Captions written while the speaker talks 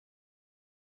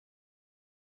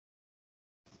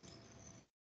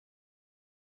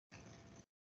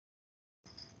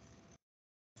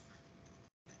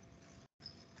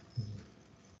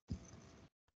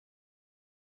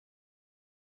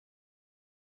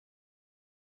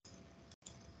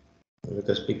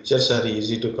because pictures are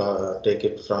easy to take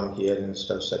it from here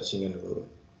instead of searching in Google.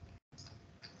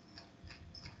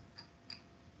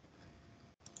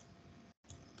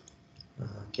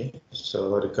 Okay,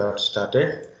 so record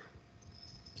started.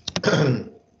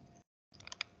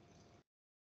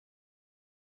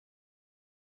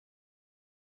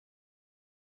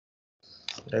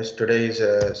 Yes, today is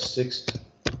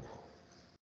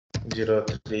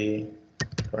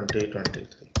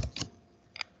 6/03/2023.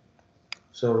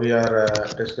 So we are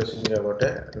discussing about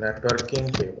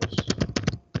networking cables.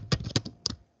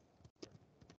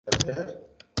 Okay,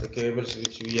 the cables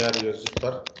which we are using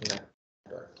for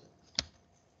networking.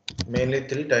 Mainly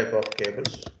three type of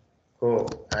cables: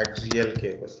 coaxial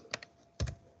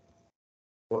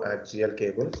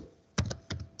cable,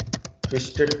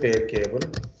 twisted pair cable.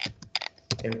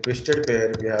 In twisted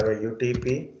pair, we have a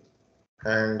UTP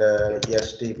and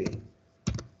STP.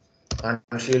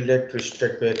 Unshielded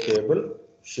twisted pair cable,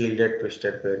 shielded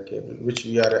twisted pair cable, which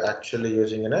we are actually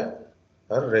using in a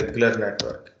regular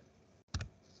network.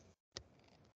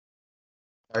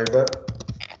 Fiber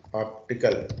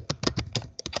optical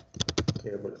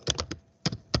cable.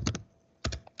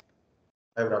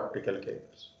 Fiber optical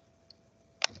cables.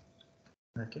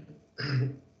 Okay.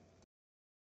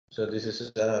 So this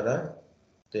is the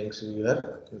things we are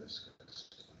discussing.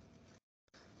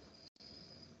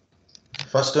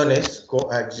 First one is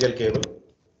coaxial cable.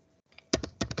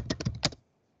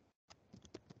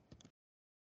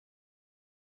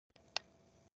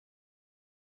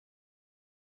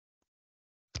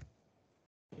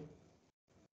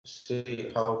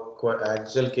 See how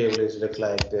coaxial cable is look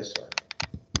like this one.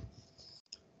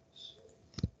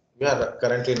 We are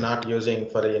currently not using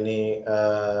for any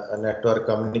network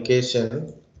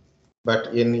communication,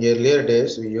 but in earlier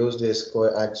days we used this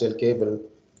coaxial cable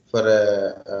for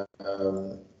a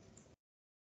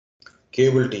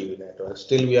cable TV network.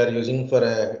 Still we are using for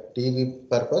a TV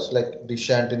purpose, like dish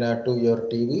antenna to your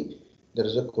TV. There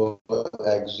is a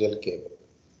coaxial cable.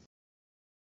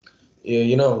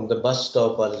 You know the bus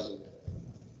topology.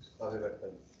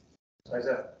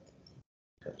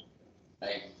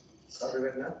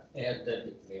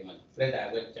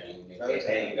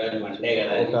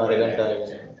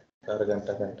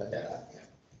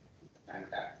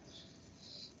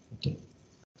 Okay.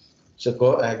 So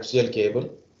coaxial cable.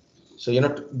 So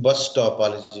bus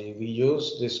topology. We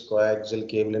use this coaxial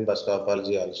cable in bus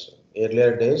topology also.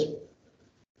 Earlier days.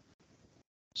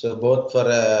 So both for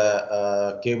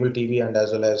cable TV and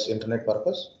as well as internet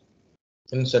purpose.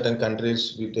 In certain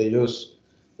countries, they use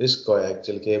this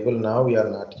coaxial cable. Now we are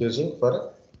not using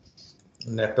for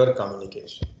network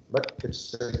communication, but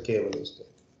it's a cable is there.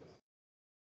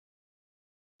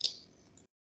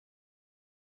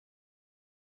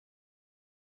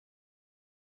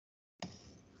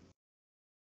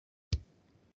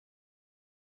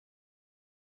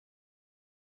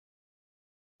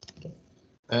 Okay.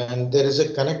 And there is a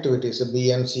connectivity, so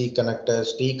B and C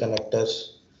connectors, T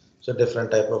connectors, so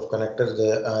different type of connectors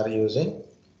they are using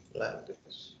like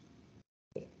this.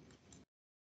 Okay.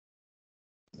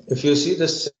 If you see the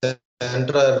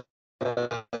center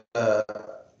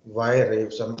wire,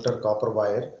 center copper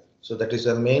wire, so that is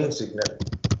a main signal.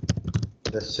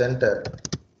 The center.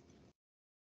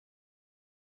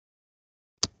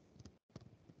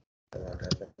 What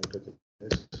happened to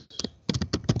this?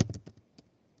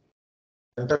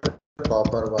 Center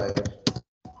copper wire.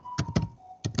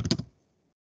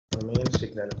 The main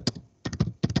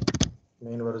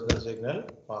original signal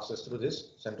passes through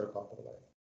this center copper wire,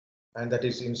 and that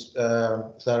is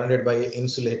surrounded by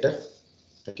insulator.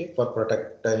 Okay, for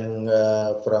protecting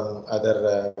from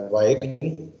other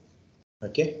wiring.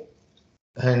 Okay,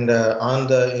 and on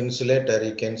the insulator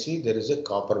you can see there is a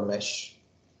copper mesh,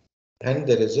 and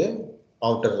there is a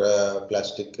outer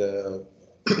plastic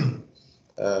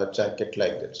jacket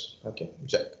like this. Okay,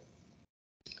 jack.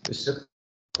 This is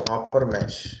a copper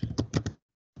mesh.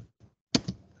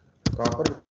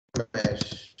 Copper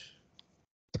mesh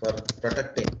for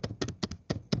protecting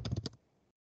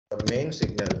the main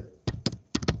signal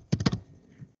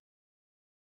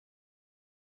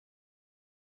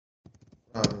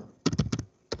from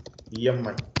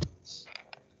EMI.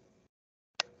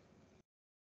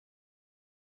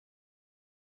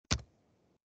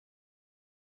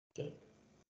 Okay.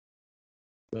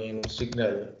 Main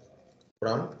signal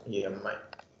from EMI.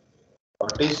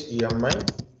 What is EMI?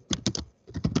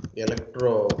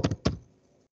 Electromagnetic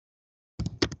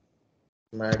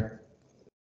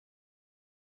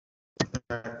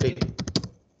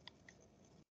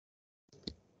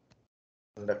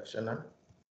induction.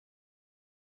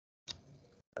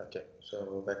 Okay,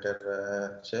 so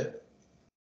better check.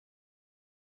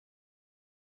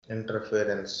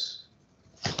 interference.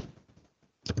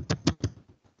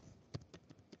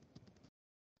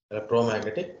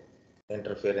 Electromagnetic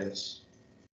interference.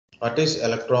 What is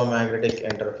electromagnetic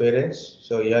interference?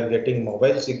 So you are getting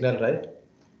mobile signal, right?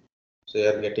 So you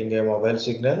are getting a mobile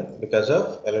signal because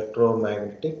of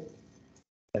electromagnetic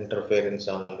interference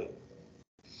only.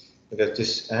 Because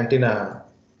this antenna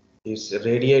is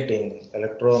radiating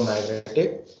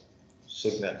electromagnetic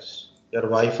signals. Your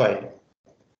Wi-Fi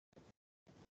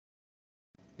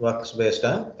works based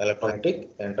on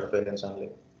electromagnetic interference only.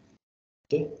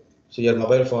 Okay. So your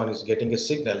mobile phone is getting a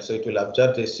signal, so it will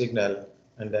absorb this signal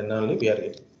and then only we are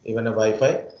getting. Even a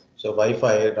Wi-Fi. So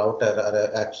Wi-Fi router or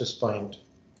an access point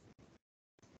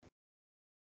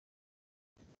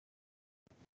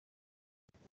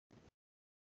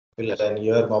will send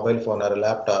your mobile phone or a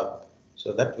laptop,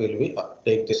 so that will be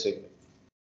take the signal.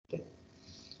 Okay.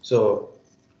 So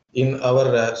in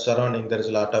our surrounding, there is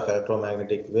a lot of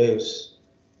electromagnetic waves.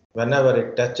 Whenever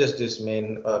it touches this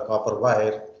main copper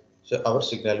wire, so our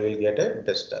signal will get a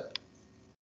disturbed.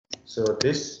 So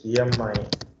this EMI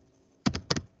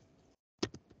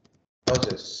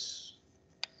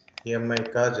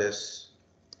causes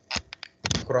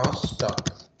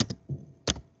crosstalk.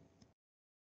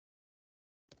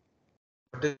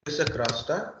 What is a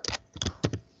crosstalk?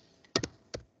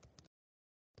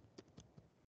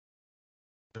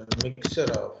 A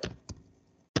mixture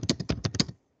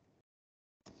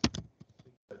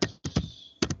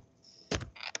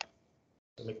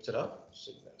of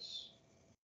signals.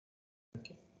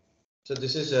 Okay. So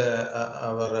this is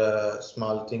our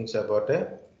small things about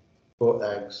a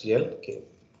coaxial cable.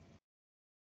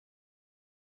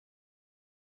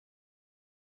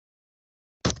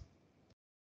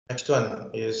 Next one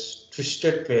is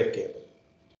twisted pair cable.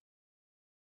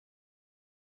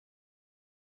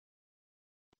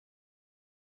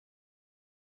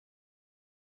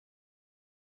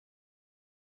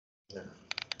 Yeah.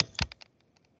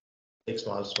 Take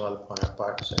small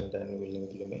parts and then we'll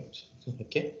implement.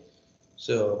 Okay.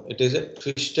 So it is a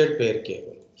twisted pair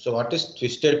cable. So what is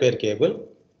twisted pair cable?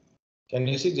 Can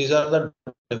you see these are the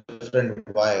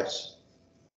different wires?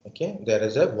 Okay, there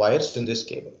is a wires in this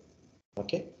cable.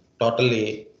 Okay,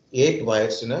 totally 8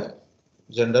 wires in a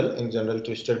general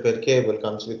twisted pair cable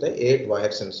comes with a 8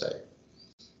 wires inside.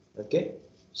 Okay,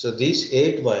 so these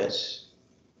 8 wires,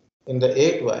 in the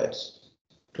 8 wires,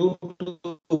 two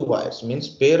wires means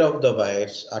pair of the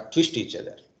wires are twist each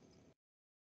other.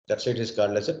 That's why it is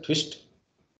called as a twist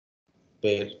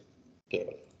pair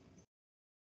cable.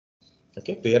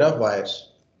 Okay, pair of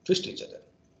wires twist each other.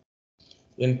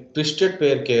 In twisted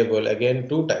pair cable, again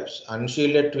 2 types,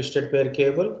 unshielded twisted pair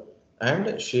cable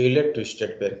and shielded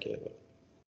twisted pair cable.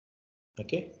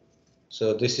 Okay,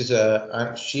 so this is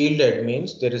a shielded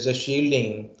means there is a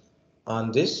shielding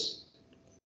on this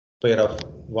pair of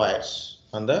wires,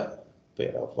 on the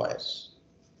pair of wires.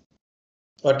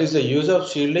 What is the use of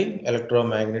shielding?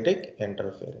 Electromagnetic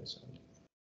interference.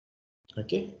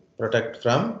 Okay, protect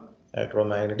from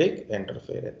electromagnetic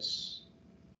interference.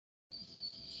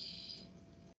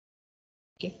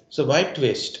 Okay, so why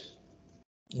twist?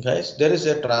 Guys, there is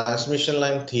a transmission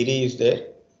line theory is there.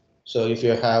 So if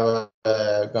you have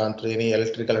gone through any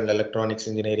electrical and electronics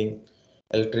engineering,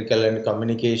 electrical and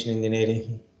communication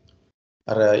engineering,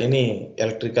 or any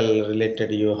electrical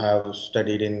related you have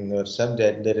studied in your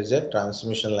subject, there is a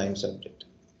transmission line subject.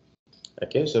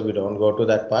 Okay, so we don't go to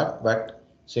that part, but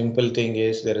simple thing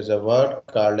is there is a word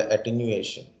called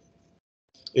attenuation.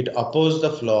 It opposes the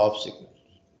flow of signal.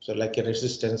 So like a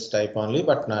resistance type only,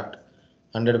 but not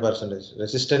 100%.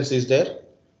 Resistance is there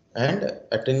and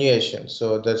attenuation.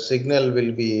 So the signal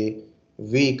will be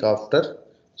weak after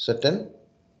certain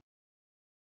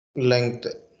length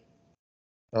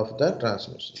of the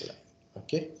transmission line.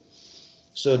 Okay.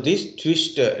 So this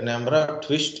twist, number of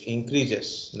twist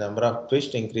increases,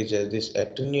 this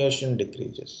attenuation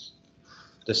decreases.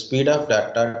 The speed of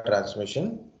data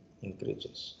transmission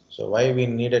increases. So why we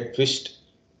need a twist?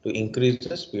 To increase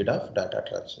the speed of data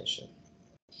transmission.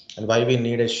 And why we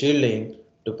need a shielding?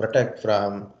 To protect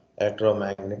from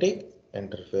electromagnetic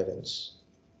interference.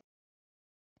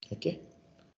 Okay.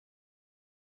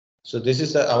 So this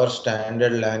is our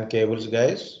standard LAN cables,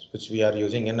 guys, which we are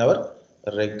using in our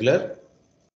regular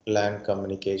LAN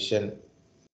communication.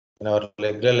 In our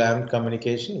regular LAN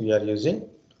communication, we are using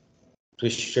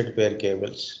twisted pair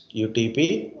cables,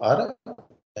 UTP or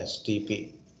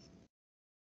STP.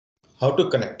 How to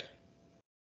connect?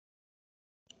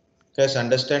 Guys,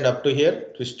 understand up to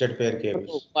here, twisted pair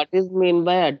cables. What is mean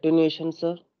by attenuation,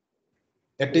 sir?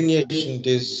 Attenuation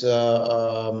is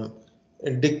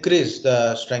decrease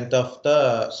the strength of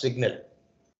the signal.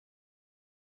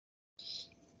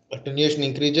 Attenuation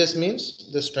increases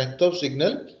means the strength of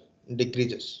signal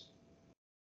decreases.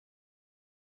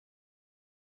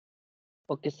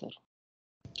 Okay, sir.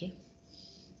 Okay.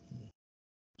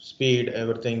 Speed,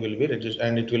 everything will be reduced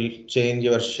and it will change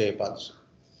your shape also.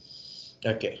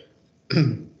 Okay.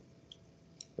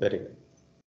 Very good.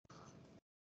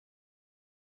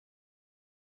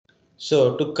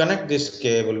 So to connect this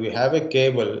cable, we have a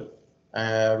cable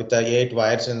with the 8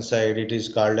 wires inside. It is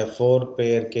called a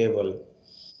 4-pair cable.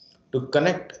 To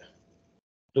connect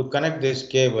this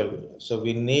cable, so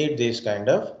we need this kind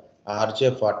of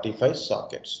RJ45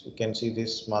 sockets. You can see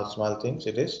these small things.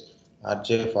 It is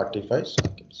RJ45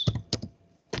 sockets.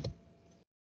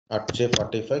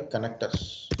 RJ45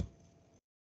 connectors.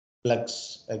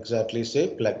 Plugs. Exactly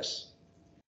say plugs.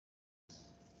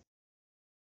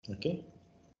 Okay.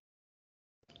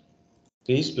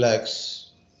 These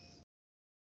plugs,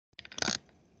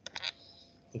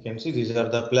 you can see these are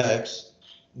the plugs.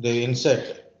 They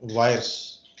insert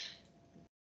wires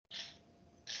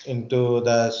into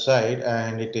the side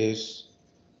and it is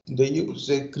they use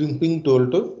a crimping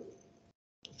tool to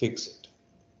fix it.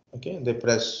 Okay, they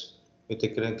press with a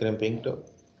crimping tool,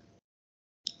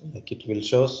 like it will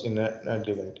shows in a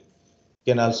divide.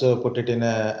 You can also put it in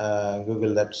a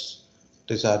Google. That's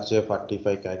this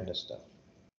RJ45 kind of stuff.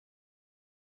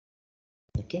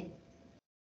 Okay,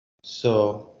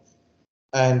 so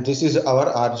and this is our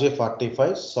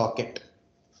RJ45 socket.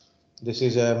 This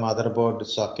is a motherboard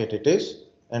socket it is,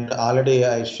 and already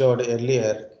I showed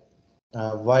earlier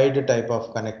wide type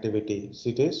of connectivity. So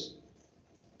it is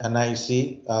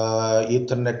NIC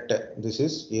Ethernet. This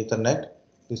is Ethernet.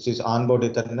 This is onboard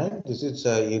Ethernet. This is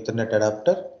Ethernet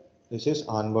adapter. This is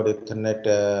onboard Ethernet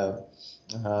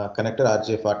connector,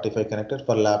 RJ45 connector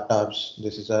for laptops.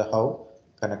 This is how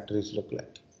connectors look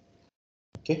like.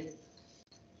 Okay.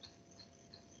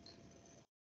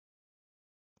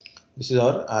 This is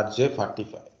our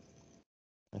RJ45.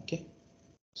 Okay.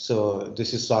 So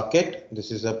this is socket.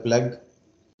 This is a plug.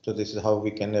 So this is how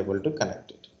we can able to connect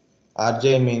it.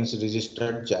 RJ means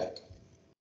registered jack.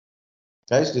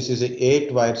 Guys, this is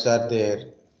 8 wires are there.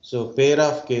 So pair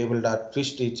of cable are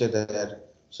twist each other.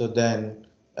 So then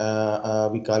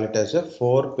we call it as a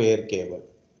 4-pair cable.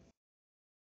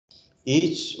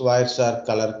 Each wires are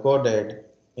color coded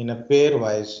in a pair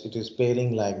wise. It is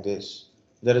pairing like this.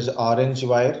 There is orange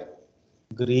wire,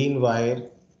 green wire,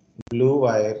 blue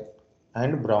wire,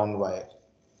 and brown wire.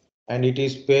 And it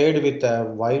is paired with a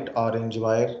white orange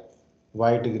wire,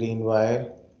 white green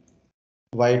wire,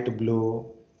 white blue,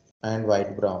 and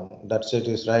white brown. That's it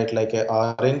is right, like a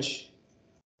orange,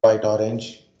 white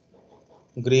orange,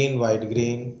 green, white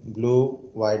green, blue,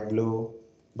 white blue,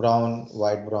 brown,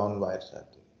 white brown wires are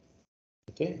there.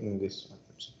 Okay, in this one,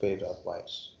 it's a pair of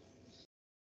wires.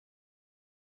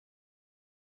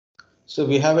 So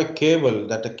we have a cable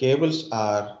that the cables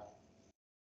are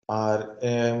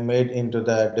made into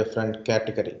the different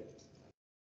category.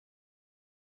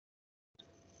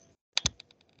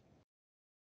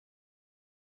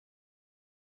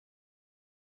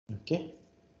 Okay,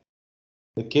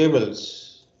 the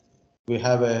cables we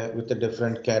have with the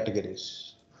different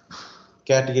categories.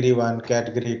 Category 1,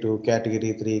 Category 2,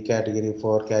 Category 3, Category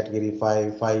 4, Category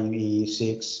 5, 5E,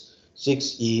 6,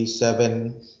 6E,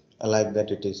 7, like that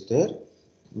it is there.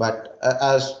 But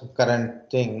as current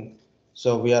thing,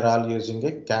 so we are all using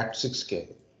a Cat6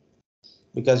 cable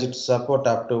because it support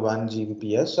up to 1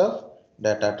 Gbps of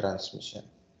data transmission.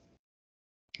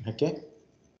 Okay,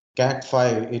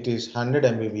 Cat5, it is 100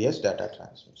 Mbps data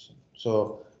transmission.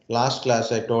 So last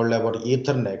class I told about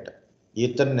Ethernet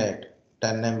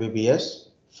 10 Mbps,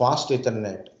 fast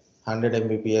Ethernet 100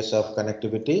 Mbps of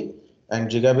connectivity, and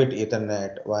gigabit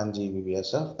Ethernet 1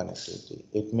 Gbps of connectivity.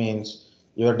 It means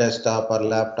your desktop or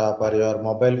laptop or your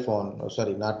mobile phone, oh,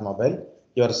 sorry, not mobile,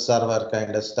 your server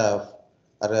kind of stuff,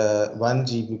 or 1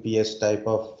 Gbps type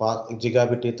of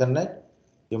gigabit Ethernet,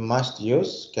 you must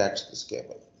use Cat6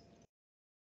 cable.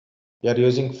 You are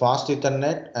using fast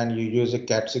Ethernet and you use a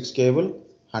Cat6 cable,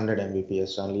 100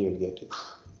 Mbps only you will get it.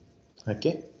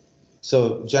 Okay.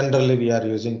 So generally we are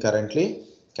using currently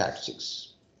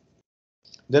Cat6.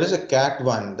 There is a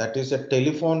Cat1 that is a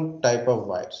telephone type of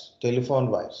wires,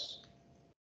 telephone wires.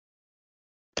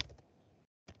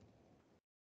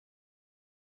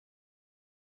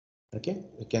 Okay,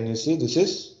 can you see this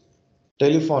is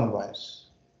telephone wires,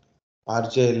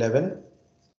 RJ11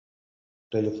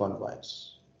 telephone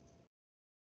wires.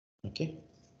 Okay.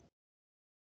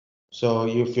 So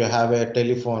if you have a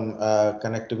telephone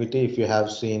connectivity, if you have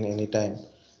seen any time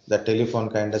the telephone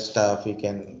kind of stuff, you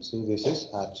can see this is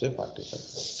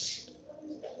RJ45.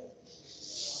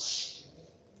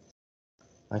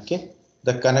 Okay.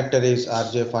 The connector is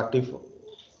RJ44,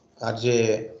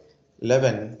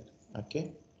 RJ11.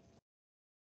 Okay.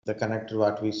 The connector,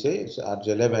 what we say is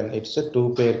RJ11. It's a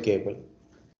 2-pair cable.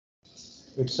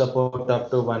 It supports up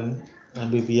to 1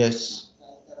 Mbps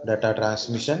data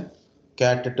transmission,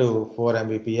 Cat2 4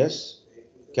 Mbps,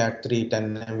 Cat3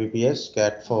 10 Mbps,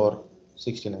 Cat4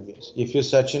 16 Mbps. If you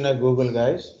search in a Google,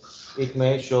 guys, it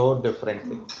may show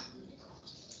differently.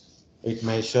 It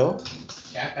may show.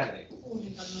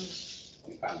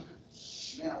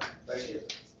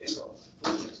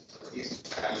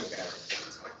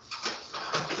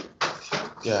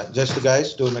 Yeah, just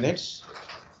guys, 2 minutes.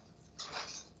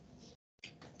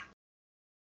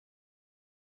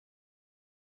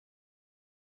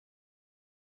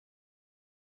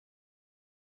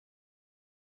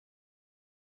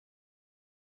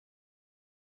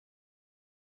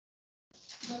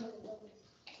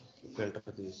 Filter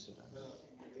these.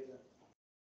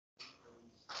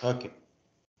 Okay.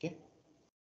 Okay.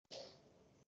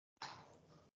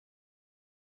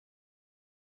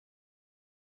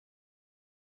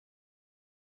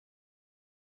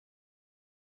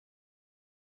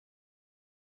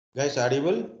 Guys,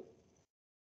 audible?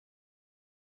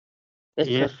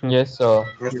 Yes, sir. Yes, sir.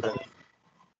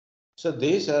 So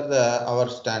these are our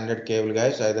standard cable,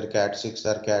 guys, either Cat6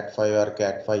 or Cat5 or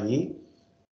Cat5e.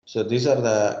 So these are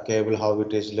the cable how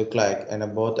it is look like, and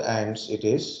at both ends it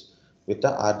is with the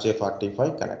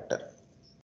RJ45 connector.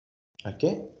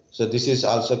 Okay, so this is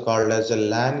also called as a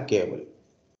LAN cable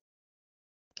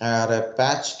or a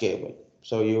patch cable.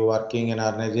 So you working in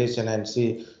organization and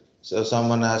see, so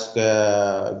someone ask,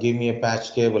 give me a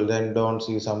patch cable, then don't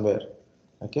see somewhere.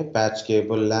 Okay, patch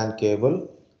cable, LAN cable,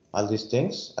 all these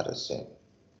things are the same.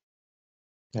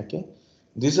 Okay,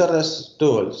 these are the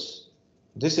tools.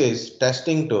 This is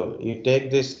testing tool. You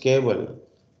take this cable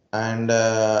and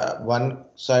one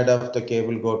side of the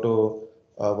cable go to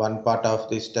one part of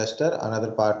this tester,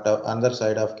 another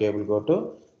side of cable go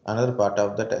to another part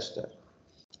of the tester.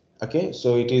 Okay,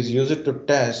 so it is used to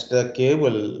test the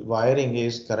cable wiring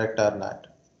is correct or not.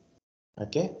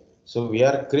 Okay, so we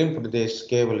are crimped this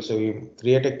cable, so we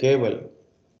create a cable.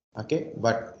 Okay,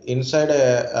 but inside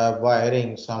a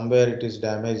wiring somewhere it is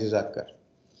damages occur,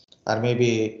 or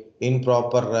maybe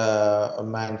improper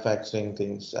manufacturing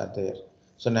things are there.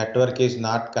 So network is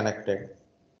not connected.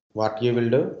 What you will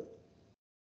do?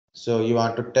 So you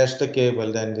want to test the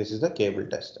cable, then this is the cable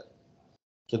tester.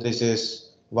 So this is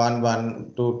 1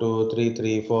 1 2 2 3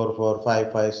 3 4 4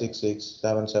 5 5 6 6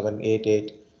 7 7 8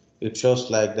 8. It shows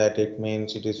like that. It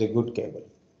means it is a good cable.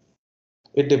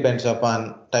 It depends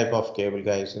upon type of cable,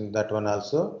 guys. In that one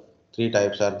also 3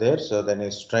 types are there. So then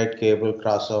is straight cable,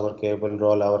 crossover cable,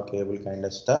 rollover cable kind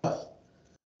of stuff.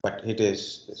 But it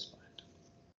is this point.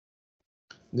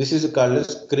 This is called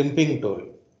as crimping tool.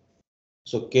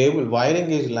 So cable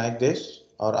wiring is like this,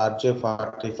 or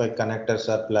RJ45 connectors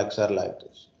or plugs are like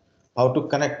this. How to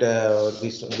connect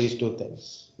these two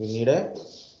things? We need a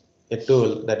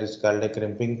tool that is called a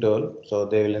crimping tool. So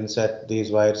they will insert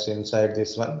these wires inside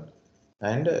this one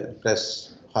and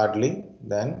press hardly,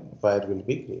 then wire will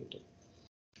be created.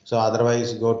 So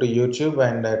otherwise go to YouTube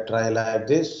and try like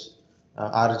this,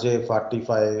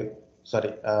 RJ45,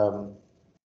 sorry,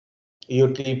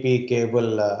 UTP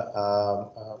cable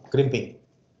crimping.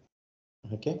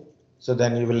 Okay, so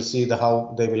then you will see the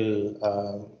how they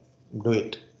will do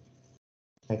it.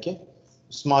 Okay,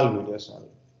 small videos only.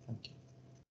 Okay,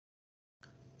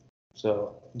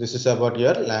 so this is about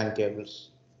your LAN cables.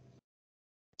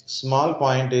 Small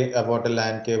point about a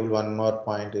LAN cable. One more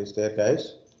point is there,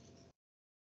 guys.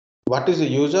 What is the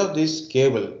use of this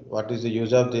cable? What is the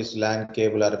use of this LAN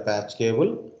cable or a patch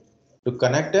cable? To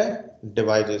connect a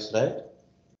devices, right?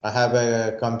 I have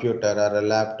a computer or a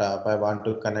laptop. I want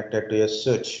to connect it to a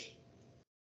switch.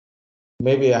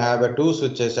 Maybe I have a 2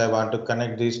 switches. I want to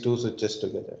connect these 2 switches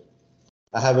together.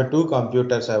 I have a 2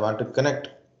 computers. I want to connect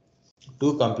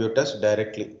 2 computers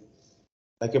directly,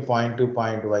 like a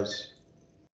point-to-point device,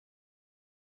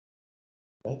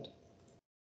 right?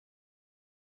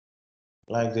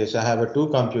 Like this. I have a 2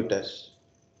 computers.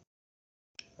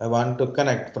 I want to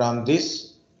connect from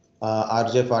this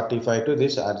RJ45 to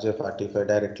this RJ45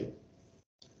 directly.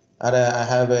 Or I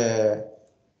have a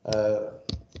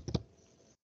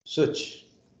switch.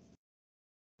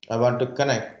 I want to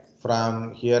connect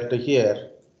from here to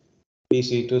here,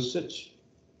 PC to switch.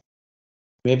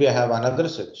 Maybe I have another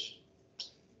switch.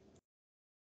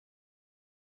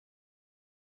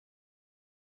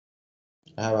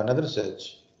 I have another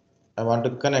switch. I want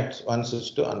to connect one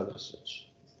switch to another switch.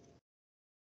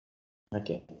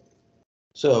 Okay.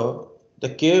 So the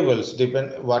cables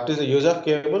depend. What is the use of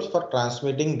cables for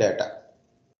transmitting data?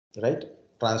 Right?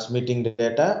 transmitting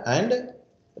data and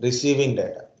receiving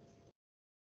data.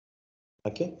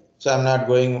 Okay, so I'm not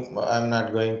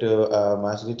going to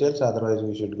much details. Otherwise,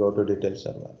 we should go to details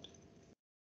or what.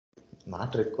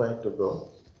 Not required to go.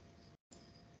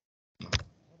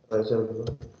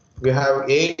 We have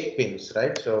 8 pins,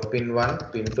 right? So pin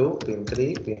 1, pin 2, pin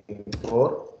 3, pin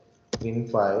 4, pin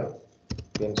 5,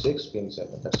 pin 6, pin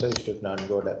 7. That's why you should not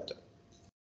go depth.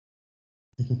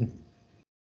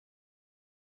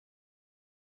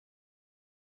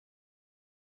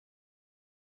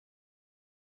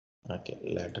 Okay,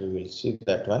 later we will see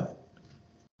that one.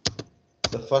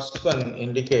 The first one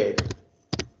indicate.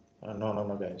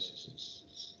 No,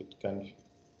 guys. It can.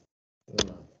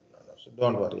 No. So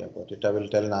don't worry about it. I will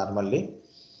tell normally.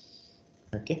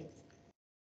 Okay.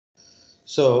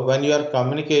 So when you are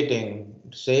communicating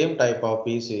same type of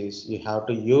PCs, you have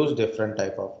to use different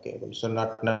type of cable. So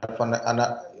not for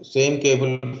same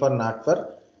cable for not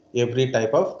for every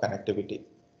type of connectivity.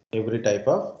 Every type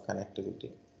of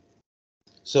connectivity.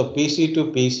 So PC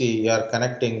to PC, you are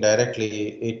connecting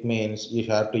directly. It means you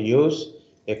have to use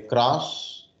a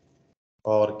cross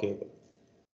over cable.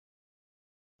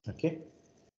 Okay.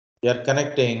 You are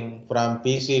connecting from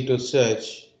PC to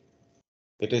switch.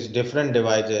 It is different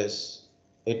devices.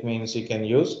 It means you can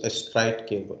use a straight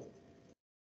cable.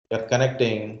 You are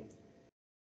connecting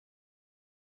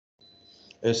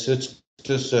a switch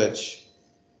to switch.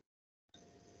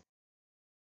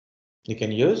 You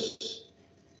can use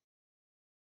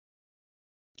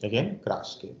again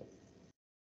cross cable.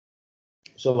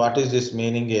 So what is this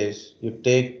meaning is you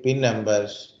take pin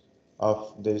numbers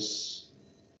of this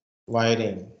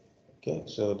wiring. Okay,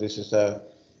 so this is a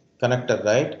connector,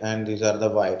 right? And these are the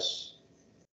wires.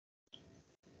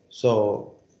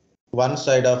 So one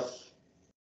side of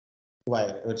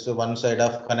wire, it's a one side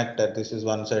of connector. This is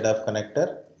one side of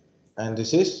connector, and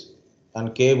this is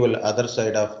on cable other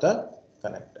side of the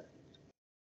connector.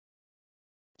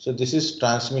 So this is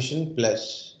transmission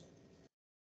plus.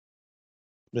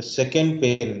 The second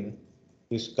pin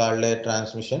is called a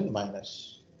transmission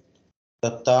minus.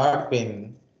 The third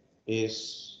pin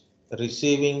is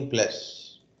receiving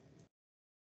plus.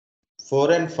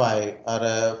 4 and 5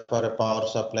 are for a power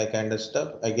supply kind of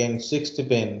stuff. Again, sixth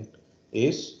pin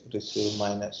is receive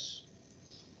minus.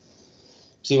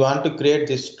 So you want to create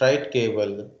this straight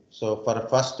cable. So for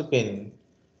first pin,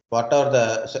 what are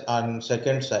the on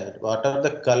second side? What are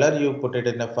the color you put it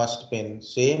in the first pin?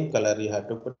 Same color you have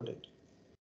to put it.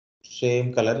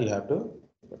 Same color you have to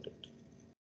put it.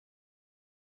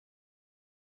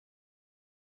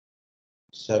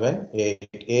 7,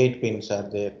 8 pins are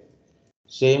there.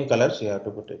 Same colors you have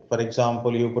to put it. For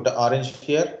example, you put orange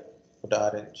here, put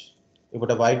orange. You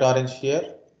put a white orange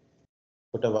here,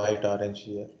 put a white orange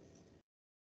here.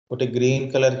 Put a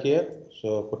green color here,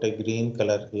 so put a green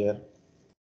color here.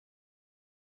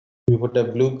 You put a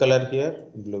blue color here,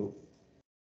 blue.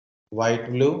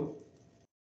 White blue,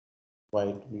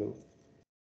 white blue.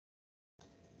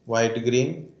 White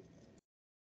green,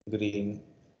 green.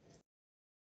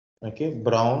 Okay,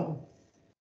 brown,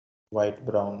 white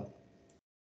brown.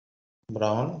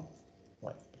 Brown,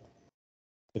 white.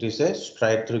 It is a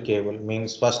straight through cable.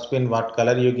 Means first pin what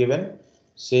color you given,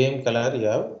 same color you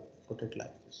have put it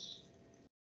like this.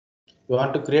 You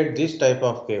want to create this type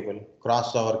of cable,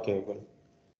 crossover cable.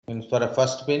 Means for a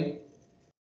first pin,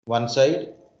 one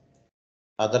side,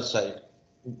 other side,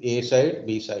 A side,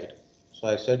 B side. So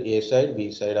I said A side,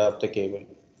 B side of the cable.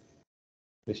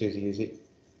 This is easy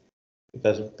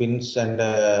because pins and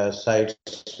sides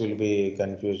will be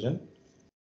confusion.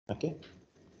 Okay.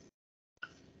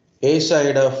 A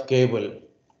side of cable,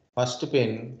 first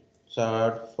pin,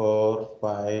 third, 4,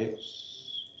 5,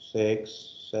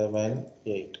 6, 7,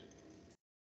 8.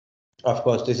 Of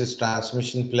course, this is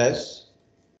transmission plus.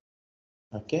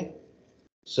 Okay.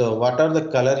 So what are the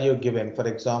color you given? For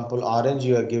example, orange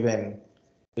you are given,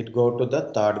 it go to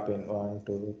the third pin. 1,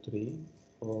 2, 3,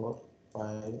 4,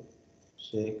 5,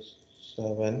 6,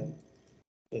 7,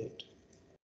 8.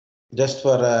 Just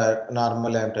for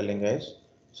normal, I'm telling guys.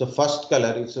 So first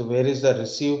color is where is the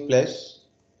receive plus?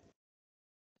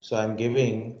 So I'm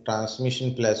giving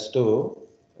transmission plus to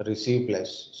receive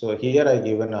plus. So here I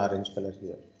give an orange color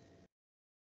here.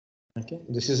 Okay,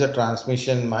 this is a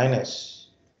transmission minus.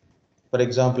 For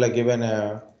example, I given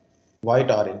a white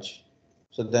orange.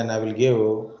 So then I will give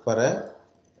for a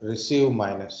receive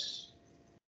minus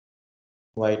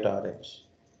white orange.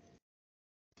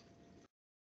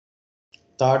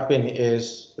 Third pin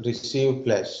is receive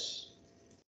plus.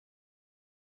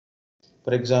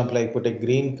 For example, I put a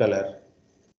green color,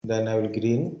 then I will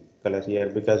green color here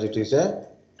because it is a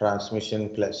transmission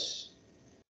plus.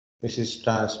 This is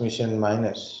transmission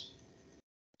minus.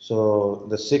 So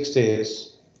the sixth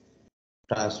is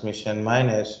transmission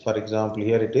minus, for example,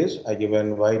 here it is, I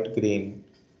given white green,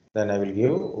 then I will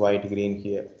give white green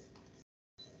here.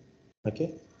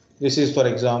 Okay, this is for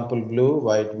example blue,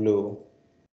 white, blue,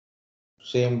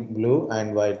 same blue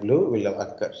and white blue will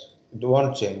occur. It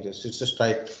won't change this. It's a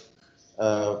straight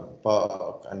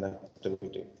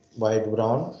conductivity. White,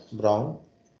 brown, brown,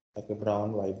 okay,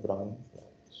 brown, white, brown.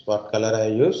 So what color I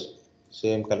use?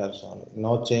 Same colors only.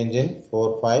 No change in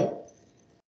 4, 5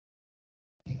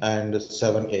 and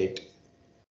 7, 8.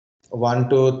 1,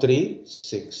 2, 3,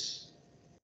 6.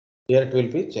 Here it will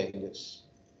be changes.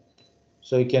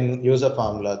 So you can use a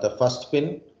formula. The first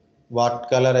pin, what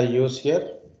color I use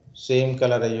here? Same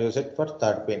color I use it for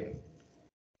third pin.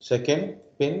 Second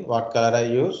pin, what color I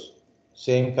use?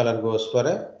 Same color goes for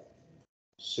a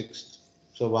sixth.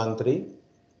 So 1, 3,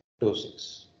 2,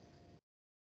 6.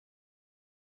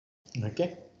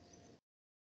 Okay.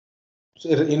 So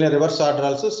in a reverse order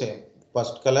also same.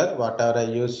 First color, whatever I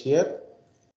use here,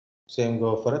 same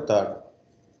go for a third.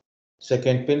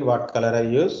 Second pin, what color I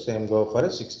use, same go for a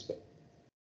sixth pin.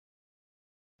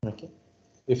 Okay.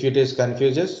 If it is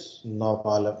confuses, no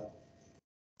problem.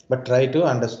 But try to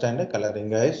understand the coloring,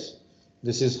 guys.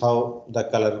 This is how the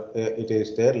color it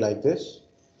is there like this.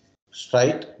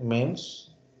 Straight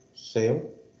means same,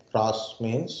 cross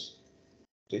means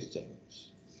it is changes.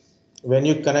 When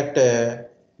you connect a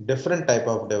different type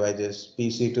of devices,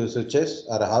 PC to switches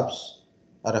or hubs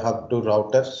or hub to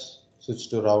routers, switch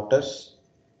to routers,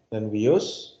 then we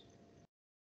use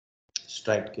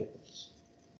straight cables.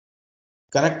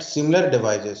 Connect similar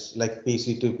devices like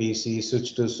PC to PC,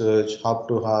 switch to switch, hub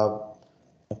to hub.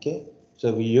 Okay,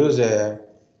 so we use a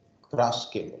cross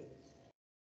cable.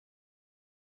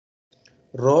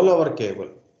 Rollover cable.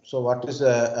 So what is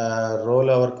a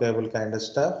rollover cable kind of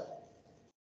stuff?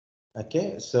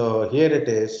 Okay, so here it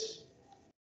is.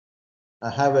 I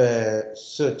have a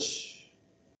switch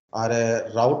or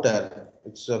a router.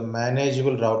 It's a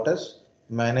manageable routers.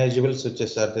 Manageable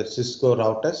switches are there. Cisco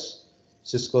routers.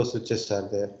 Cisco switches are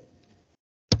there.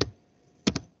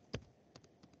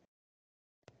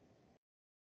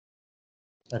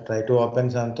 I try to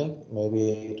open something.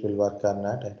 Maybe it will work or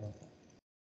not. I don't know.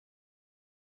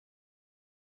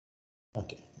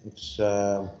 Okay, it's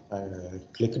I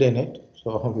clicked in it,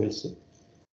 so we'll see.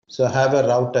 So I have a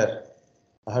router.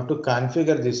 I have to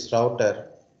configure this router.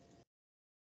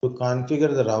 To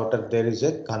configure the router, there is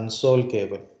a console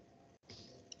cable.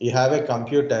 You have a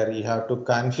computer, you have to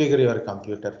configure your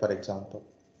computer, for example.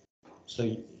 So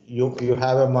you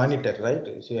have a monitor,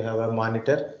 right? So you have a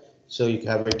monitor. So you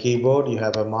have a keyboard, you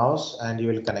have a mouse, and you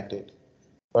will connect it.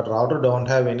 But router don't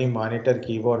have any monitor,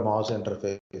 keyboard, mouse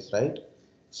interface, right?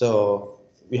 So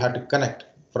we have to connect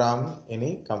from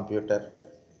any computer.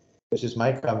 This is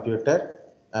my computer,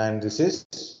 and this is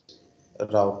a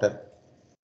router.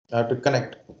 I have to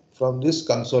connect from this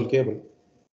console cable.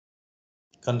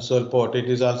 Console port. It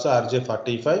is also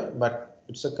RJ45, but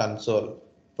it's a console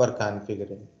for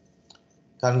configuring.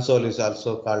 Console is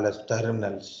also called as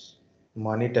terminals.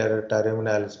 Monitor,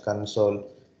 terminals, console.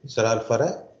 These are all for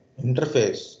a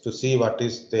interface to see what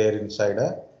is there inside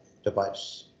a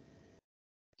device.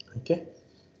 Okay.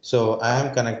 So I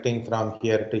am connecting from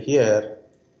here to here.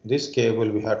 This cable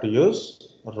we have to use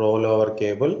rollover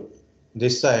cable.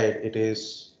 This side it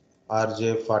is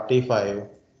RJ45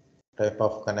 type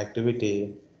of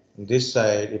connectivity. This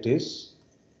side it is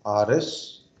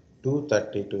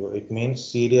RS232. It means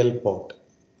serial port.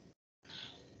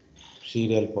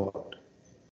 Serial port.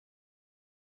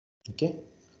 Okay.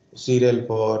 Serial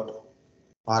port,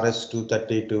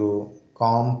 RS232,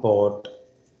 COM port.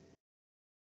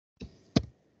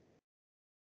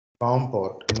 COM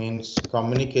port means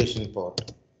communication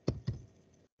port.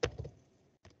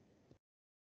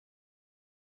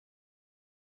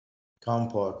 COM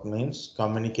port means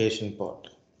communication port.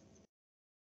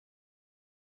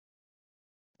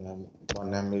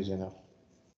 1 M is enough.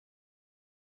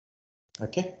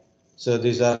 Okay. So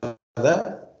these are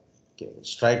the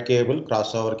straight cable,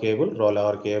 crossover cable,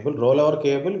 rollover cable. Rollover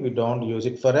cable, we don't use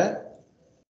it for a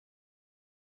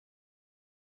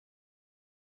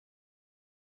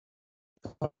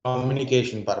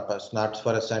communication purpose, not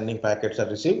for a sending packets or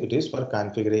receive. It is for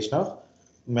configuration of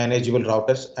manageable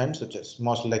routers and switches,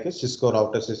 mostly like a Cisco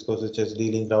router, Cisco switches,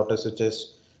 D-Link router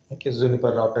switches, okay,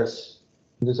 Juniper routers.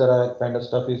 These are a kind of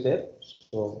stuff is there.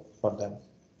 So for them.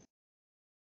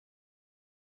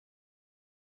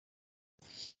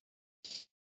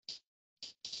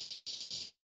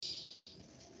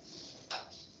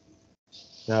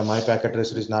 Yeah, my packet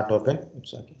tracer is not open.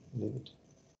 It's okay. Leave it.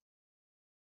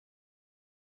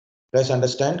 Guys,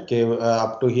 understand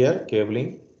up to here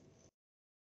cabling.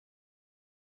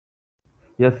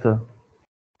 Yes, sir.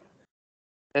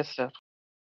 Yes, sir.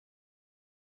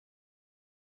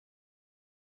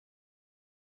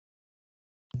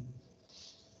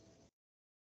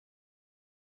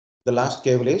 The last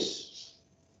cable is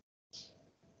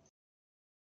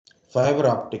fiber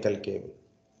optical cable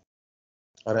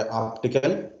or an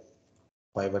optical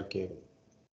fiber cable.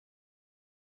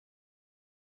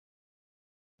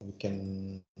 We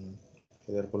can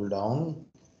either pull down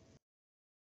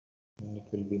and it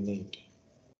will be neat.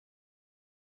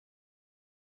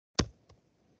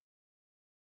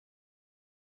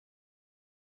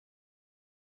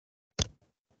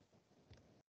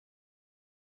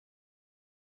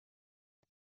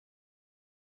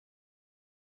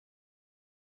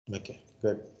 Okay,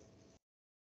 good.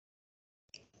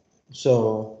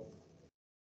 So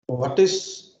what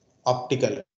is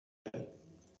optical?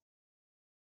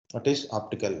 What is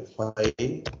optical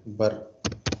fiber?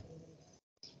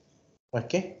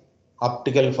 Okay,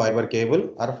 optical fiber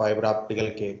cable or fiber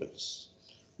optical cables.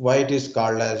 Why it is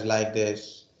called as like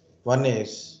this? One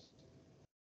is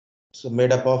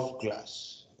made up of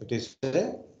glass. It is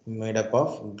made up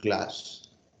of glass.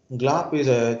 Glass is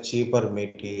a cheaper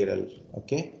material.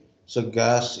 Okay, so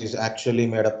glass is actually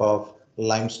made up of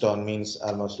limestone, means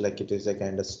almost like it is a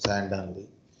kind of sand only.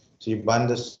 So you burn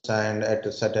the sand at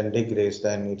a certain degrees,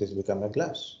 then it is become a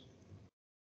glass.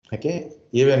 Okay,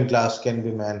 even glass can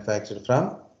be manufactured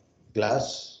from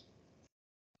glass.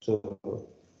 So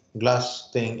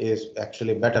glass thing is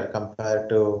actually better compared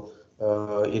to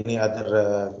any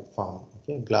other form.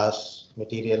 Okay, glass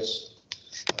materials,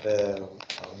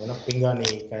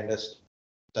 pingani kind of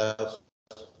stuff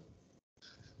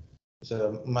is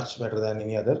much better than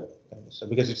any other kind of stuff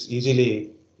because it's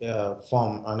easily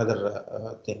form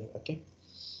another thing. Okay,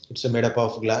 it's made up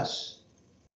of glass.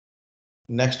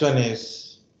 Next one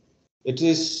is it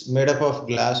is made up of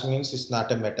glass means it's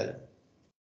not a metal.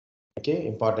 Okay,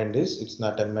 important is it's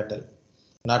not a metal,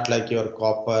 not like your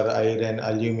copper, iron,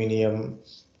 aluminum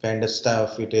kind of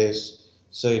stuff. It is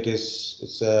so it is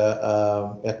it's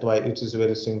a it is a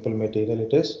very simple material.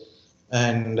 It is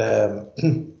and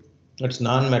it's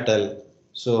non-metal.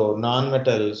 So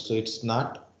non-metal, so it's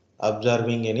not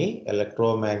observing any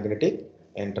electromagnetic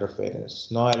interference.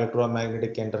 No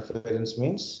electromagnetic interference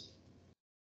means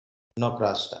no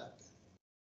crosstalk.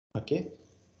 Okay,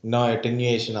 no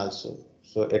attenuation also.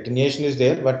 So attenuation is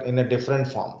there, but in a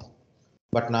different form,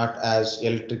 but not as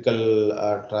electrical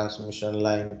transmission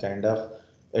line kind of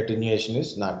attenuation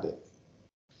is not there.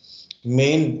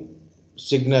 Main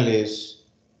signal is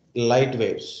light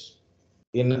waves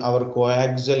in our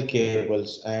coaxial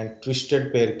cables and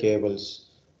twisted pair cables.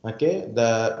 Okay,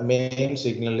 the main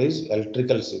signal is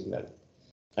electrical signal,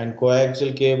 and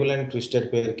coaxial cable and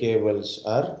twisted pair cables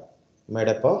are made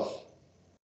up of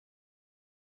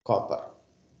copper.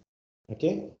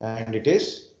 Okay, and it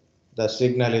is the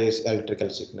signal is electrical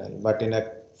signal, but in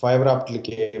a fiber optic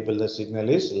cable the signal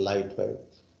is light wave.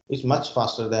 It's much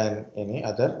faster than any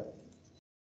other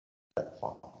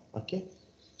platform. Okay,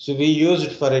 so we use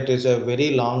it for it is a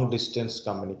very long distance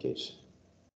communication.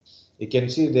 You can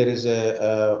see there is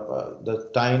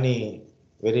the tiny,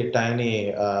 very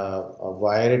tiny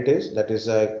wire it is, that is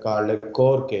called a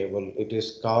core cable. It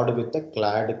is covered with a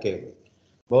clad cable.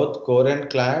 Both core and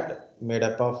clad made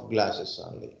up of glasses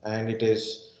only, and it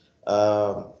is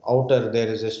outer, there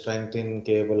is a strengthened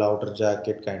cable, outer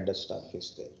jacket kind of stuff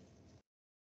is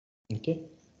there. Okay,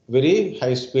 very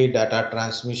high speed data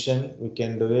transmission. We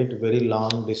can do it very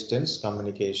long distance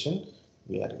communication.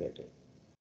 We are getting.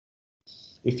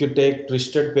 If you take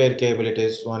twisted pair cable, it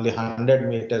is only 100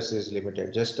 meters is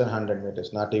limited, just 100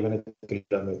 meters, not even a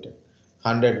kilometer.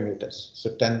 100 meters.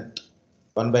 So 10th,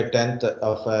 1 by 10th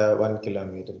of 1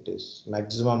 kilometer. It is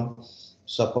maximum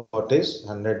support is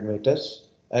 100 meters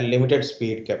and limited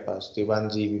speed capacity 1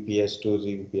 Gbps, 2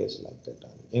 Gbps like that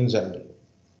in general.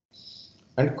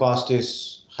 And cost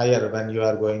is higher when you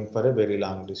are going for a very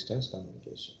long distance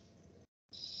communication.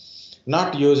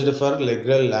 Not used for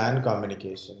regular LAN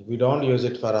communication. We don't use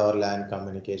it for our LAN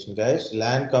communication, guys.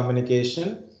 LAN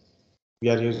communication, we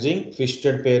are using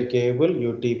twisted pair cable,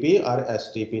 UTP or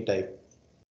STP type.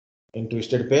 In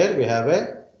twisted pair, we have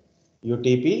a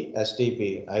UTP,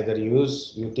 STP. Either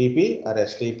use UTP or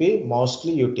STP,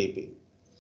 mostly UTP.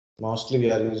 Mostly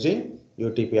we are using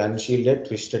UTP, unshielded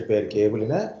twisted pair cable in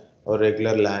a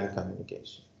regular LAN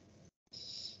communication.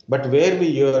 But where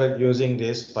we are using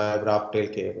this fiber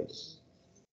optic cables?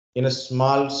 In a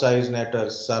small size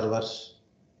network servers,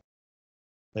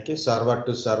 okay, server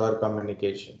to server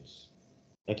communications,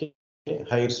 okay,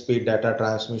 higher speed data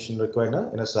transmission required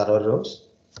in a server rooms,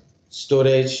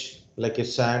 storage like a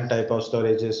SAN type of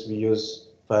storages we use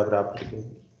fiber optic.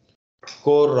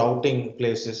 core routing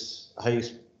places, high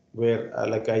where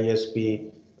like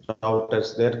ISP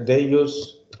routers, there they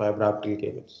use fiber optic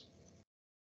cables.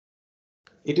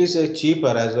 It is a cheaper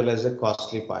as well as a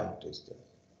costly point is there.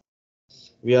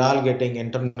 We are all getting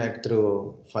internet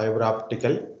through fiber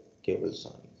optical cables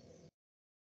only.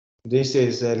 This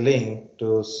is a link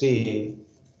to see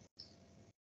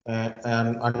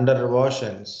and under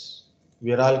oceans.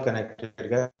 We are all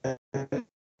connected. A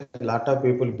lot of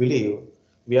people believe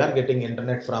we are getting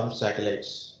internet from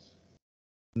satellites.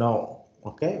 No,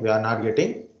 okay, we are not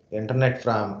getting internet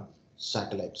from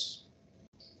satellites.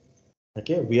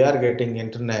 Okay, we are getting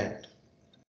internet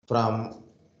from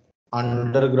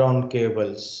underground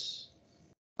cables,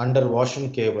 under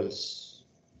ocean cables,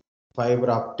 fiber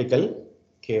optical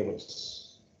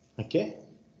cables. Okay,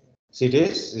 see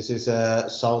this is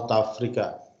South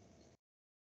Africa,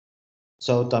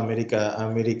 South America,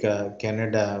 America,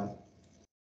 Canada.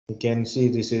 You can see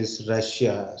this is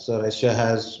Russia. So Russia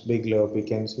has big lobe, you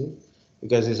can see,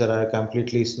 because these are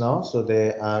completely snow, so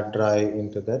they are dry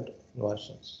into that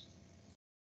oceans.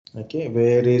 Okay,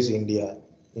 where is India?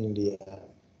 India.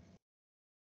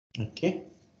 Okay.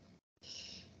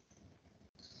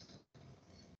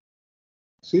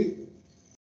 See,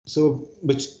 so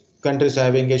which countries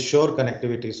having a shore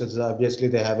connectivity? So obviously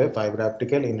they have a fiber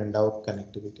optical in and out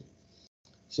connectivity.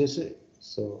 See,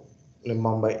 so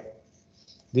Mumbai.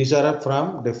 These are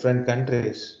from different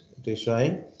countries. It is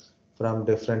showing from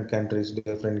different countries,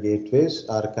 different gateways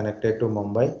are connected to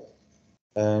Mumbai.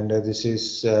 And this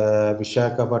is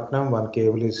Visakhapatnam. One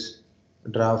cable is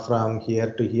draw from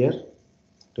here to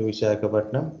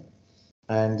Visakhapatnam.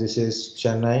 And this is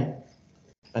Chennai.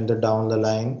 And down the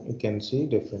line, you can see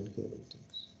different cable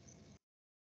things.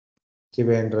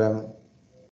 Trivandrum,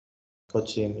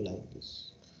 Cochin, like this.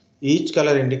 Each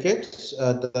color indicates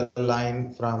the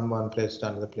line from one place to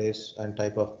another place and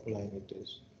type of line it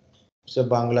is. So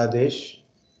Bangladesh,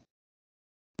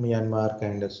 Myanmar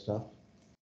kind of stuff.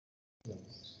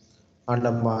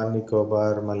 Andaman,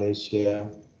 Nicobar, Malaysia.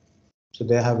 So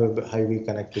they have a highway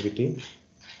connectivity.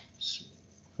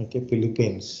 Okay,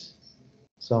 Philippines.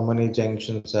 So many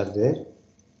junctions are there.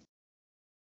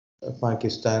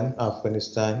 Pakistan,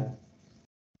 Afghanistan.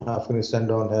 Afghanistan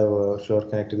don't have a shore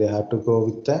connectivity. They have to go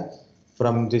with the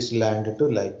from this land to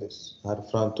like this, or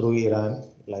from through Iran,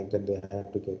 like that they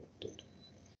have to get it.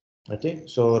 Okay,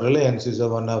 so Reliance is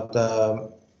one of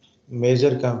the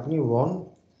major company won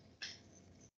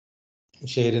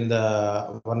share in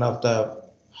the one of the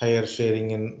higher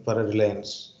sharing in for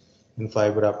Reliance in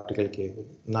fiber optical cable.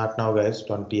 Not now, guys.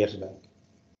 20 years back.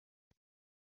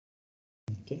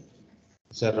 Okay,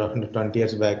 so around 20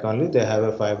 years back only they have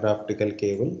a fiber optical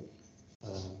cable.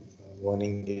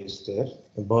 Warning is there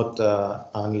both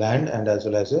on land and as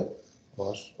well as a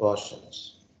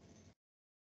oceans.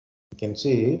 You can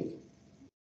see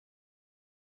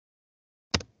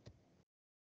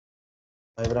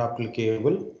fiber optic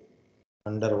cable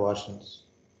under oceans.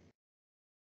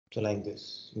 So like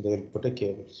this, they will put a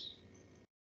cables.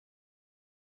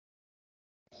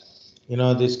 You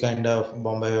know, this kind of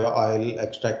Bombay oil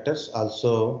extractors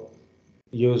also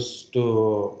used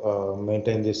to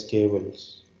maintain these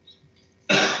cables.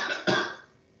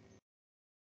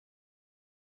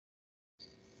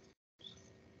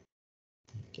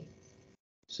 Okay.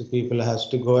 So people has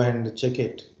to go and check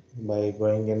it by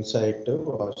going inside to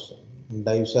ocean.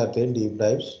 Dives are there, deep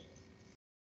dives.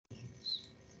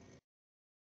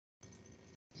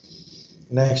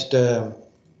 Next,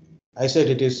 I said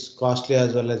it is costly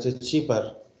as well as it's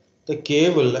cheaper. The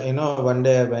cable, you know, one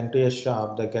day I went to a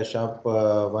shop, the shop,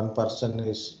 one person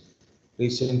is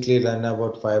recently learned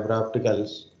about fiber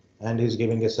opticals and he's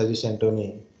giving a suggestion to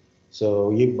me.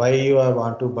 So you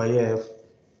want to buy a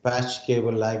patch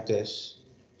cable like this.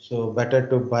 So better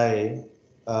to buy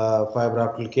fiber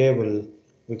optic cable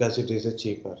because it is a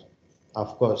cheaper.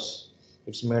 Of course,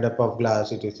 it's made up of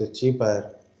glass, it is a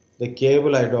cheaper. The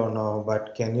cable I don't know,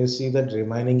 but can you see the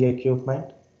remaining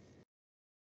equipment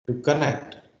to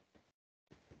connect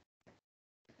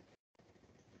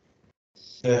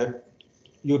UTP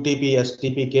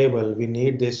STP cable? We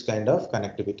need this kind of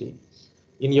connectivity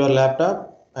in your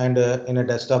laptop and in a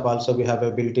desktop. Also, we have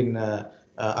a built-in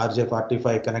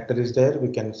RJ45 connector is there. We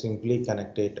can simply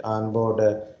connect it. Onboard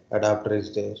adapter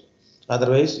is there.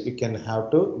 Otherwise, we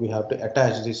have to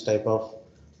attach this type of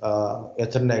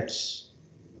Ethernets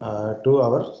to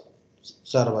our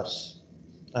servers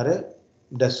or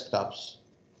desktops.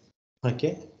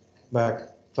 Okay,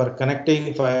 but for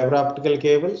connecting fiber optical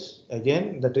cables,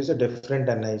 again, that is a different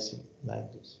NIC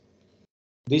like this.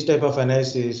 These type of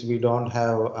NICs we don't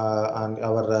have on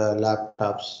our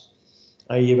laptops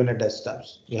even a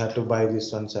desktops. You have to buy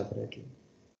this one separately.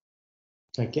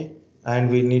 Okay, and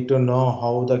we need to know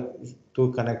how the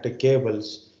two connected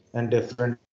cables and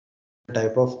different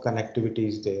type of connectivity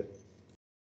is there.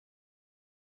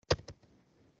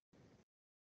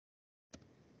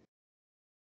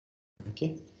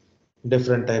 Okay,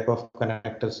 different type of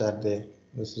connectors are there.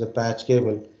 This is a patch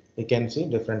cable. You can see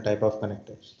different type of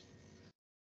connectors,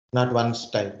 not one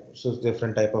type, so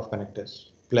different type of connectors.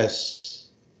 Plus,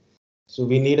 so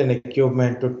we need an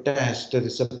equipment to test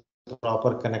this is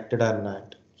proper connected or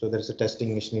not. So there is a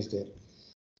testing machine is there.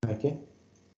 Okay,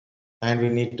 and we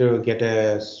need to get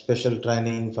a special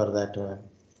training for that one.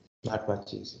 Not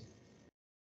much easy.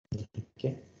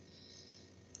 Okay.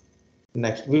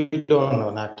 Next, we don't know,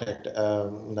 not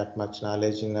that much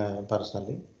knowledge in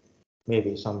personally.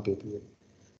 Maybe some people will.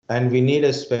 And we need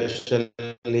especially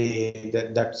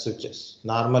that switches.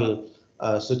 Normal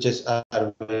switches are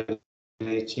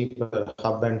very cheaper.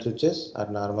 Hub and switches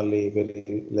are normally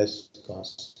very less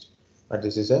cost. But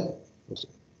this is a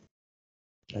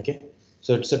okay.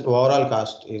 So it's a overall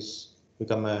cost is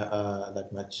become that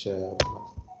much.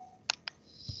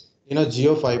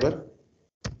 Geo fiber.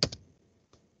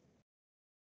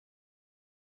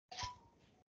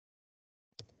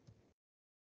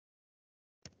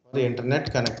 The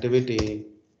internet connectivity.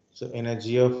 So in a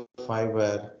geo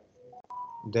fiber,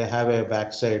 they have a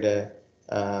backside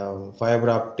fiber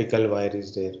optical wire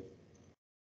is there.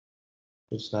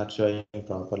 It's not showing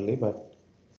properly, but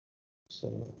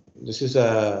so this is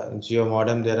a geo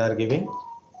modem they are giving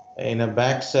in a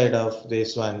backside of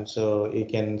this one. So you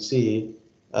can see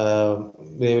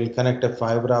they will connect a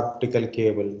fiber optical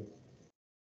cable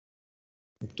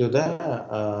to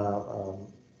the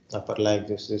upper like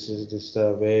this. This is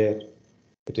where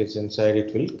it is inside.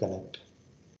 It will connect.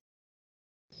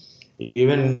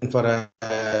 Even for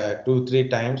 2-3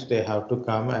 times they have to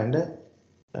come and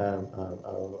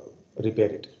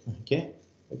repair it. Okay,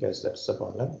 because that's the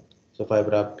problem. So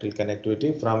fiber optical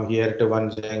connectivity from here to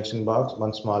one junction box,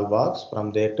 one small box,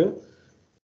 from there to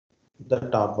the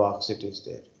top box it is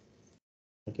there.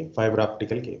 Okay, fiber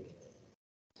optical cable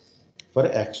for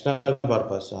external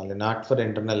purpose only, not for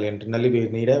internal. Internally we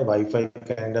need a Wi-Fi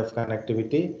kind of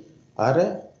connectivity or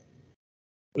a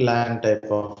LAN type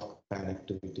of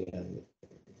connectivity only.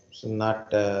 So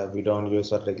not we don't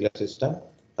use a regular system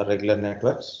or regular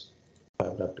networks,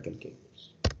 fiber optical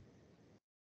cables.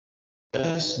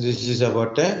 Yes, this is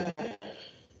about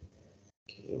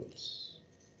cables.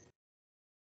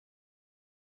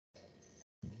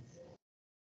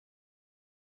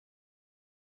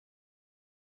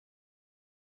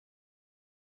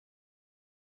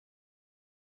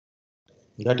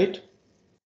 Got it?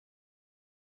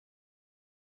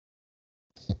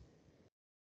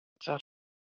 Sir.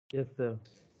 Yes, sir.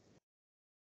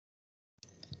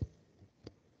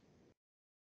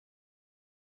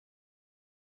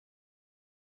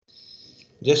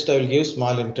 Just I will give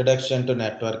small introduction to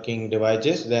networking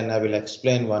devices, then I will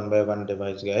explain one by one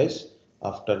device, guys,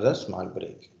 after the small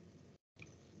break.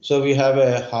 So we have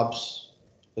hubs,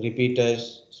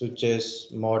 repeaters, switches,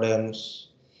 modems,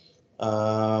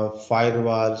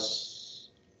 firewalls.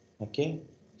 Okay,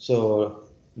 so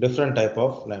different type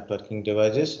of networking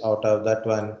devices. Out of that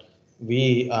one,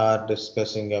 we are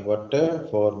discussing about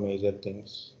 4 major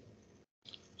things: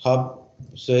 hub,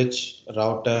 switch,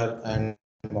 router, and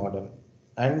modem.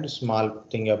 And small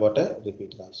thing about a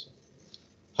repeater also.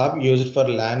 Hub used for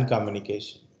LAN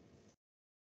communication.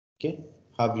 Okay,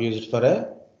 hub used for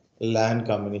a LAN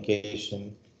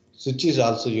communication. Switch is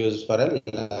also used for a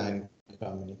LAN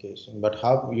communication, but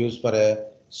hub used for a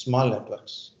small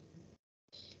networks.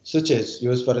 Switches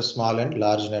used for a small and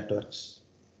large networks.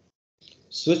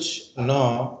 Switch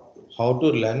know how to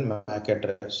learn MAC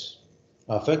address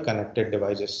of a connected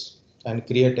devices and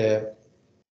create a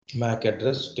MAC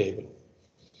address table.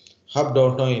 Hub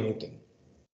don't know anything.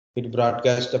 It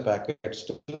broadcasts the packets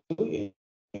to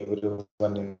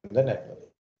everyone in the network.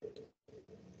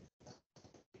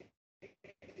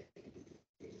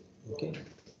 Okay.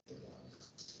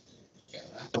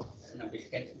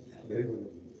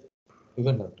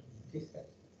 Even not.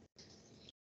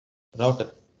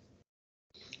 Router.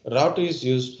 Router is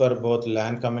used for both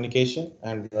LAN communication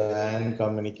and WAN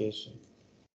communication.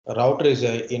 Router is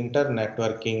an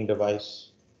inter-networking device.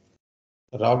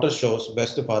 Router shows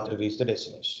best path to reach the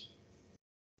destination.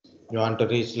 You want to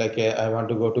reach I want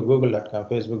to go to google.com,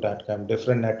 facebook.com,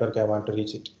 different network I want to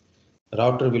reach it.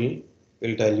 Router will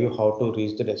tell you how to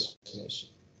reach the destination.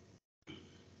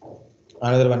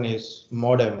 Another one is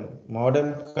modem.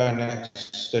 Modem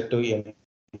connects to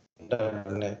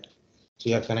internet. So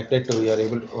you are connected to, you are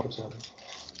able to,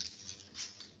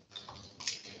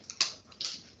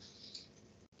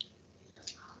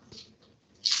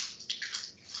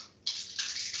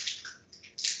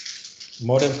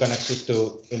 modem connects it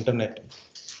to internet,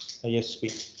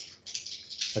 ISP.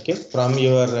 Okay, from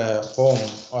your home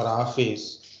or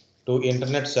office to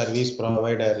internet service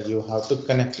provider, you have to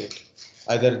connect it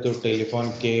either through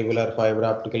telephone cable or fiber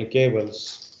optical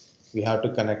cables. We have to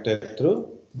connect it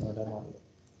through modem.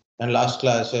 And last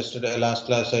class,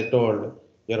 I told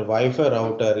your Wi-Fi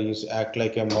router is act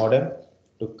like a modem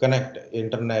to connect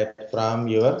internet from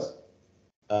your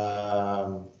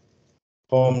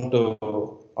home to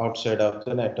outside of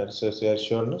the network. So they are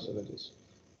shown. So that is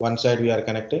one side we are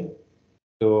connecting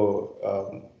to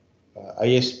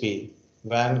ISP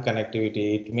WAN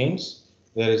connectivity. It means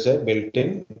there is a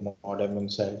built-in modem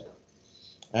inside,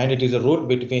 and it is a route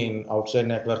between outside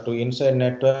network to inside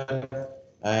network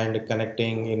and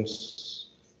connecting in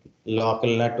local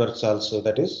networks also.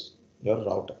 That is your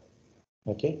router.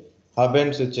 Okay, hub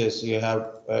and switches you have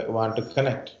want to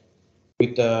connect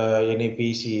with any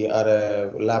PC or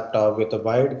a laptop with a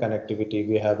wide connectivity.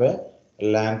 We have a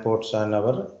LAN ports on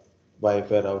our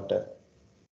Wi-Fi router.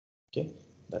 Okay,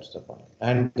 that's the point.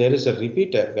 And there is a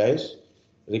repeater, guys.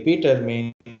 Repeater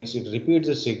means it repeats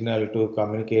the signal to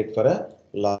communicate for a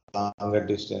longer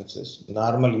distances.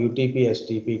 Normal UTP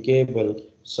STP cable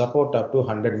support up to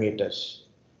 100 meters,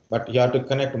 but you have to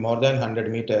connect more than 100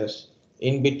 meters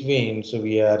in between. So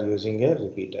we are using a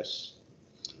repeaters.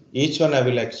 Each one I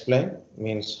will explain,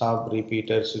 means hub,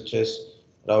 repeater, switches,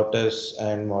 routers,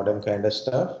 and modem kind of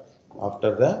stuff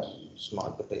after the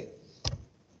small detail.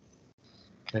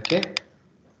 Okay.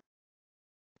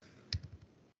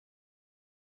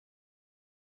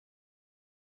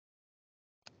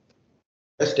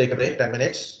 Let's take a break, 10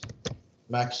 minutes,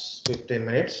 max 15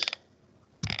 minutes.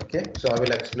 Okay, so I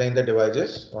will explain the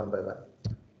devices one by one.